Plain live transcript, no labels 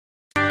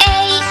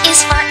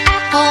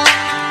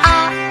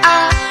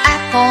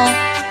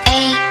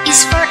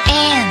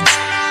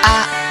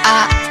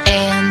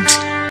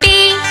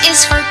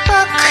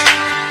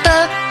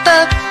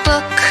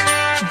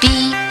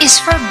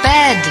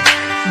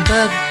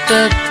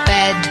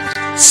bed.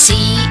 C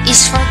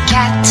is for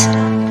cat.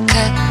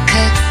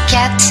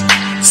 Cat.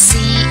 C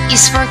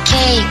is for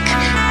cake.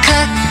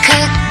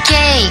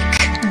 Cake.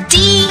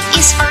 D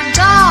is for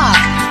dog.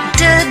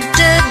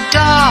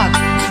 Dog.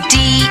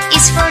 D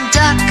is for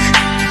duck.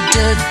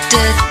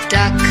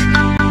 Duck.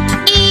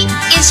 E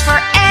is for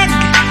egg.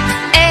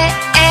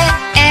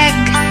 Egg.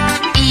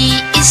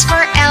 E is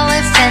for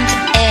elephant.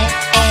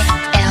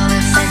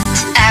 Elephant.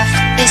 F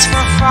is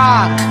for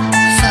frog.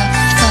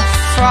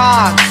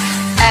 Frog.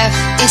 F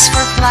is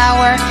for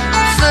flower.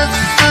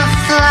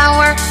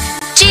 Flower.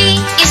 G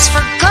is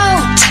for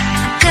goat.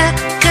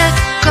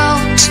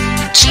 Goat.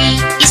 G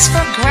is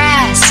for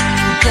grass.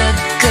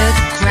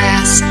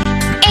 Grass.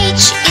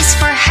 H is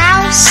for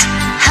house.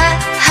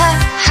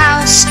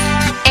 House.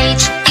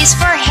 H is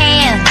for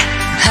hand.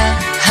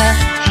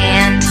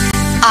 Hand.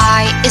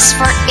 I is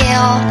for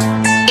ill.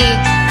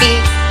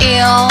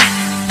 Ill.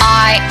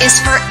 I is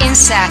for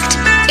insect.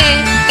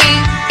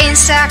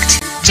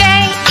 Insect. J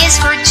is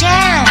for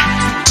jam.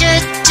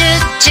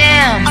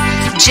 Jam.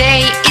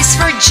 J is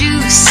for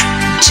juice.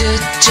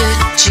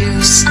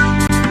 Juice.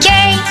 K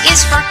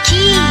is for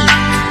key.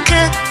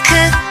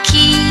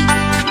 Key.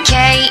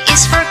 K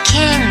is for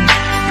king.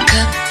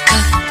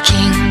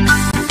 King.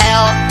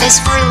 L is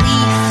for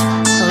leaf.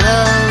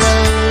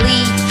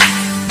 Leaf.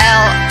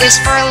 L is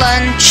for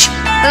lunch.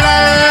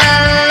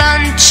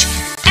 Lunch.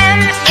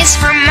 M is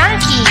for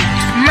monkey.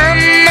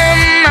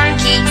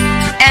 Monkey.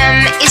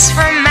 M is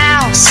for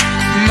mouse.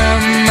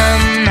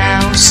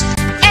 Mouse.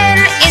 N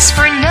is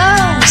for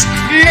nose.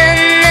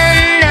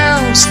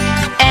 Nose.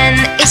 N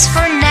is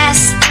for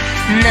nest.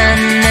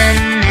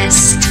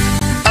 Nest.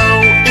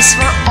 O is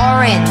for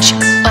orange.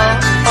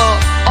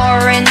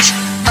 Orange.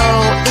 O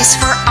is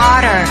for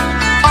otter.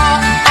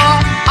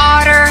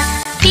 Otter.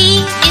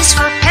 P is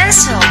for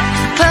pencil.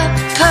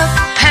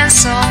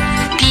 Pencil.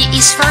 P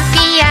is for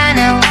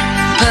piano.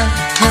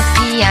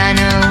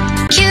 Piano.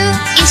 Q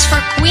is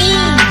for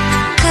queen.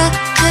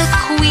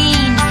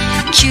 Queen.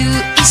 Q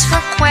is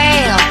for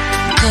quail.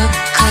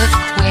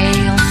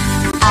 Quail.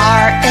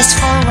 R is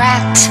for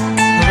rat.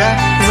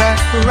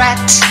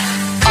 Rat.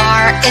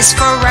 R is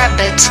for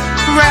rabbit.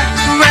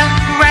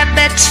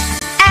 Rabbit.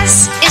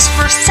 S is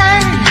for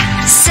sun.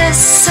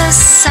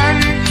 Sun.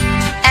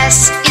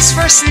 S is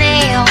for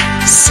snail.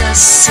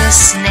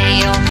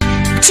 Snail.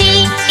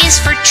 T is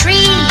for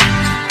tree.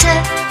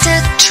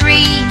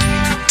 Tree.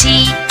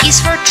 T is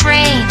for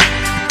train.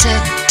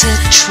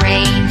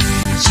 Train.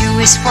 U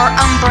is for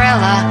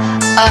umbrella.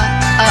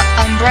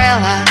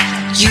 Umbrella.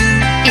 U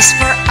is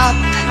for up.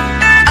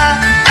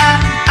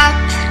 Up.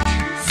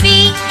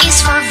 V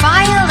is for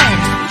violin.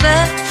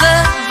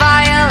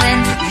 Violin.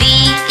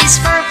 V is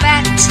for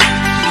vet.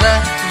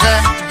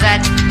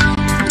 Vet.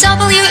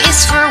 W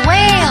is for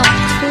whale.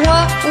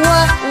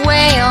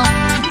 Whale.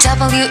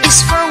 W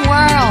is for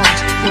world.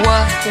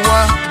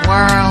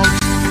 World.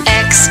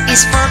 X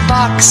is for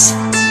box.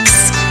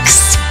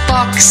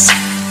 Box.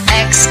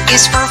 X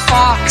is for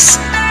fox.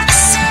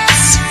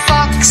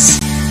 Fox.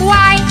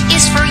 Y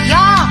is for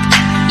yacht.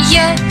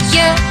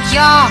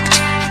 Yacht.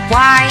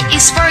 Y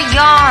is for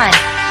yawn.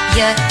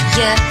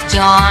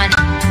 Yawn.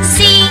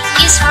 Z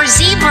is for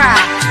zebra.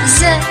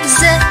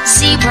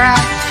 Zebra.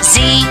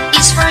 Z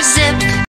is for zip.